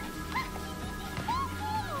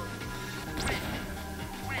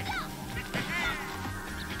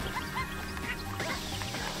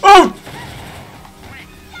 Oh!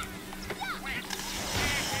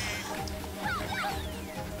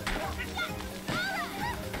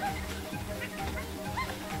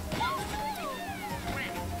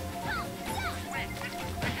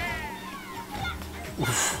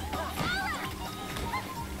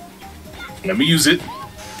 Let me use it.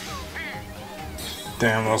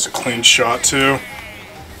 Damn, that was a clean shot, too.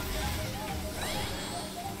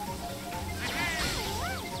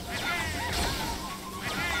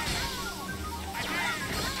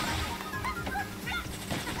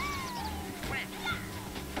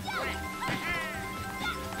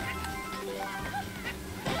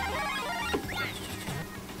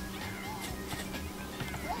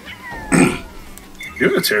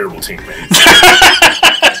 You're a terrible teammate.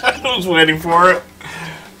 I was waiting for it.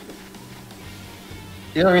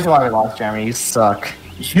 You're the reason why we lost, Jeremy. You suck.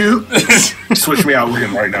 You switch me out with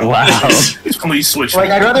him right now. Wow. Please switch Like,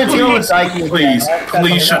 me. I'd rather deal with Psyche. Please,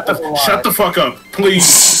 please shut the fuck up.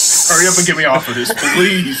 Please. Hurry up and get me off of this,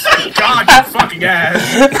 please. God, you fucking ass.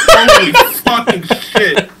 Holy fucking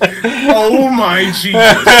shit. Oh my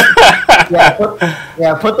Jesus.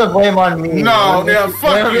 Put the blame on me. No, yeah,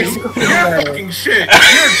 fuck you. You're fucking shit.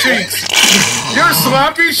 Your cheeks. Your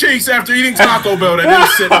sloppy cheeks after eating Taco Bell that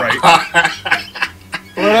didn't sit right.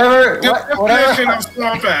 Whatever. Definition of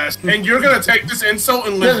swamp ass. And you're gonna take this insult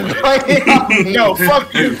and live with Just it. blame it on me. No,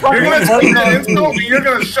 fuck you. You're gonna take that insult and you're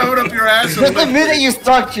gonna shove it up your ass. Just admit that you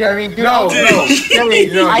suck, Jeremy. Dude, No, Jeremy,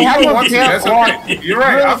 no, I you had don't no want to. damn That's point. okay. You're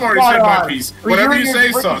right. I've already said my piece. For Whatever and you your say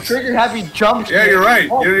freaking sucks. Trigger happy jump. Yeah, you're right.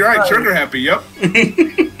 Oh, You're right. sorry. Trigger happy. Yep.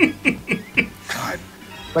 God,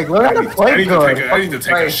 Like, learn how to I play need good. to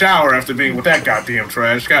take a Right. shower after being with that goddamn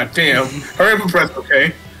trash. God damn. Hurry up and press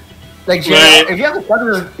okay. Like, Wait. Jeremy, if you have a second,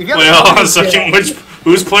 if you have Wait, a hold on a second.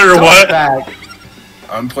 Who's player what?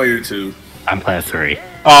 I'm player 2. I'm player 3.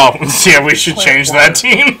 Oh, yeah, we should change that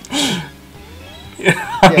team.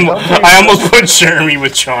 I almost put Jeremy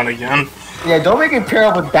with Sean again. Yeah, don't make it pair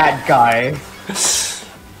up with that guy.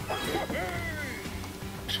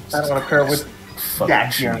 I don't want to pair up with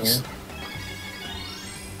that Jeremy. cheese.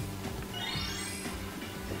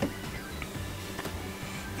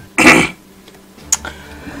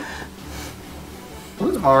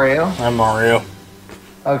 Who's Mario? I'm Mario.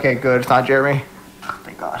 Okay, good. It's not Jeremy. Oh,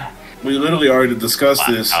 thank God. We literally already discussed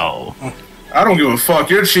this. Oh. I don't give a fuck.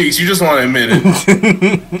 You're Cheeks. You just want to admit it.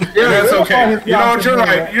 Yeah, that's okay. You know what? You're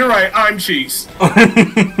right. You're right. I'm Cheeks.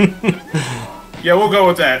 Yeah, we'll go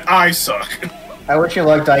with that. I suck. I wish you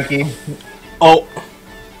luck, Daiki. Oh,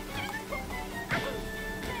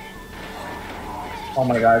 Oh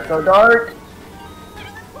my God, it's so dark.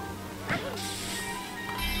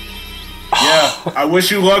 Yeah, I wish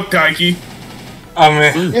you luck, Daiki. I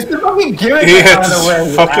mean, It's the fucking gimmick yeah, out of the way.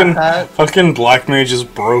 you fucking asshat. fucking Black Mage is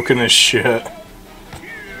broken as shit. Why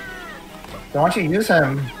don't you use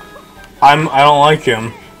him? I don't like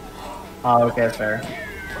him. Oh, okay, that's fair.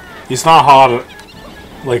 He's not hot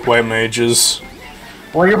like White Mages.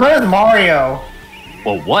 Well, you're playing as Mario.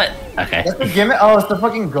 Well, what? Okay. That's the gimmick. Oh, it's the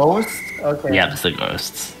fucking ghost. Okay. Yeah, it's the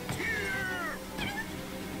ghosts.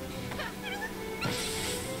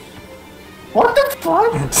 What the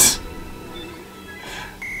fuck?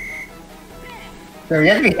 Dude,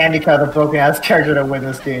 you have to be handicapped a broken ass character to win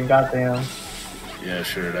this game. Goddamn. Yeah,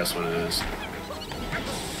 sure. That's what it is.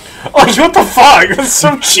 Oh, what the fuck? That's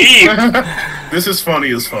so cheap. This is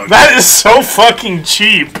funny as fuck. That is so fucking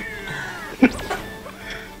cheap.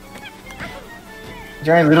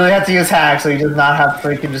 Jeremy literally had to use hack, so he does not have to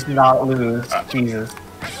freaking just not lose. Jesus.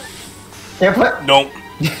 Here, put. Nope.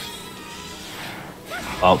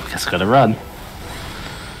 Oh, just gotta run.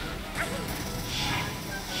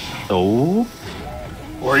 Oh.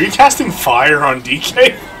 Were you casting fire on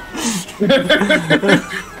DK?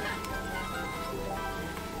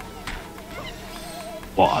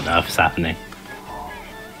 What on earth is happening?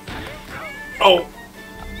 Oh,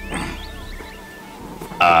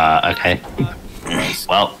 Okay.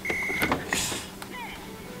 Well,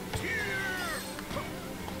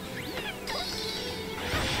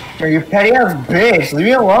 Jeremy, you petty ass bitch. Leave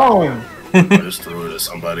me alone. I just threw it at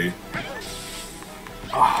somebody.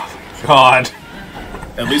 God.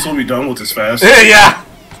 At least we'll be done with this fast. Yeah.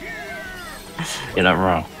 you're not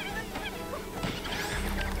wrong.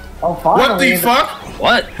 Oh, finally. What the fuck?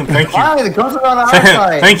 What? Thank you. Finally, the ghost is on the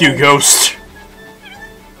outside. Thank you, Ghost.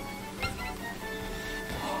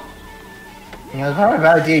 You know, it's probably a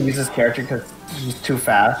bad idea to use this character because he's too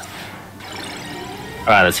fast.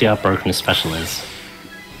 Alright, let's see how broken his special is.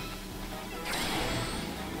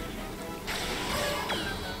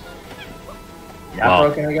 Not Well,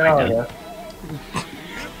 broken again. Oh, kinda.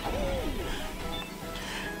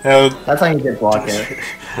 yeah. That's how you get block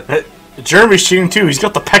it. Jeremy's cheating too. He's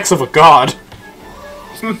got the pecs of a god.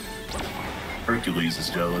 Hercules is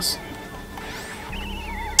jealous.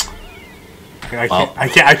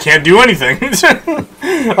 I can't do anything.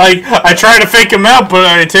 Like, I try to fake him out, but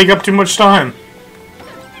I take up too much time.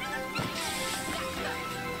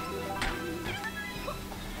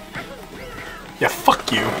 Yeah,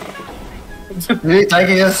 fuck you. Dude, I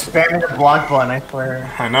can just spam the block button, I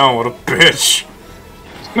swear. I know, what a bitch.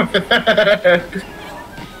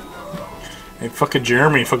 Hey, fucking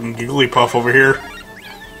Jeremy, fucking Gigglypuff over here.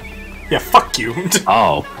 Yeah, fuck you.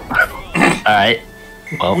 Oh. Alright.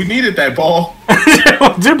 Well, We needed that ball.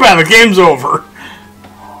 Too bad, the game's over.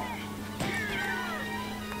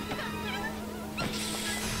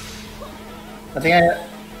 I think I...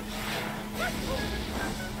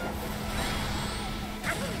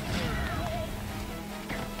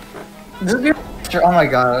 This is oh my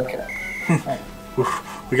god, okay.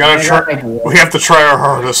 We gotta Yeah, try. I do. We have to try our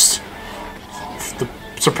hardest to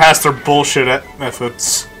surpass their bullshit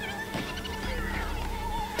methods.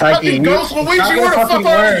 Fucking Ghost Luigi, where the fuck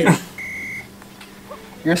are you?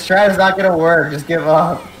 Your strat is not gonna work, just give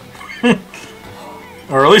up.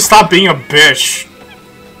 Or at least stop being a bitch.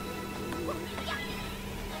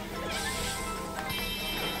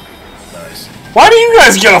 Nice. Why do you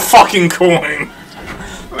guys get a fucking coin?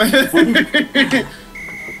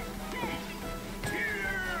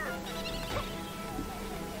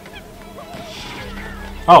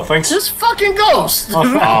 Oh, thanks. Just fucking Ghost. Oh, What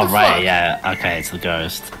the oh, fuck? right, yeah. Okay, it's the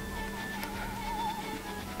ghost.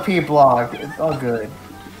 P block, it's all good.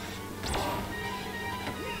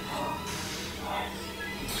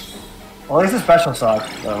 Well, at least the special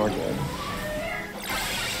sucks, so we're good.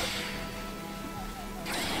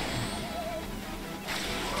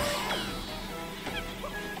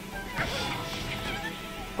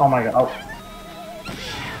 Oh my god. Oh.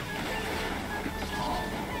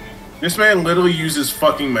 This man literally uses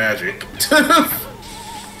fucking magic.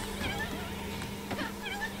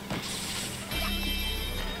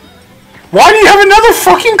 Why do you have another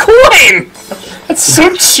fucking coin? That's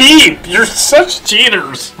so cheap. You're such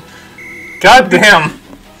cheaters. God damn.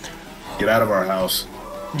 Get out of our house.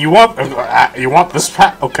 You want this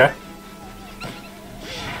pack? Okay.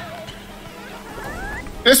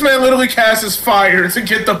 This man literally casts fire to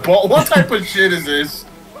get the ball. What type of shit is this?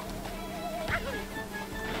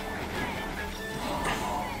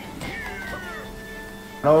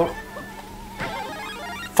 Nope.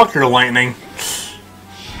 Fuck your lightning.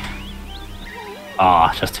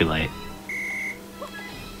 Ah, just too late.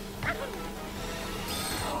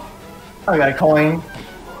 I got a coin.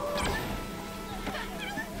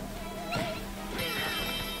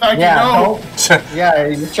 Yeah, No. nope. Yeah,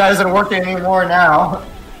 this shot isn't working anymore now.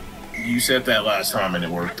 You said that last time and it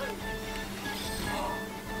worked.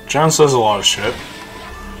 John says a lot of shit.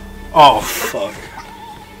 Oh, fuck.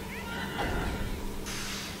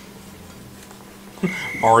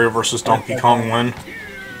 Mario versus Donkey Kong win.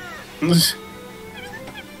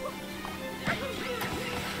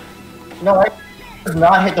 No, I did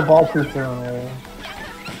not hit the ball too soon, really.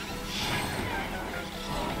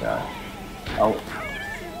 Yeah. Oh.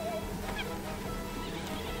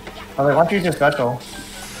 I was like, why don't you use your special?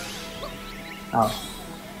 Oh.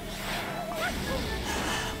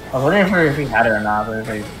 I was wondering if he had it or not, but it's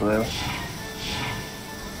like blue.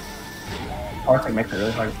 Or it makes it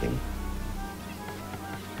really hard to see.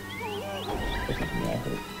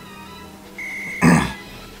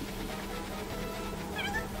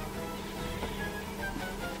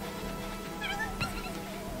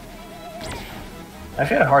 I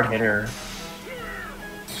actually had a hard hitter.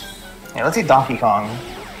 Yeah, let's see Donkey Kong.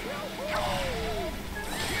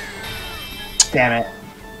 Damn it.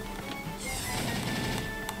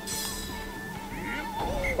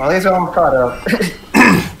 Well, at least I'm caught up.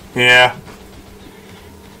 Yeah.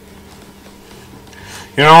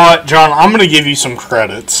 You know what, John? I'm gonna give you some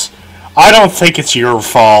credits. I don't think it's your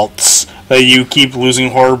fault that you keep losing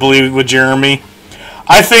horribly with Jeremy.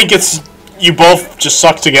 I think it's you both just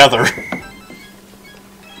suck together.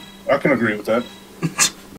 I can agree with that.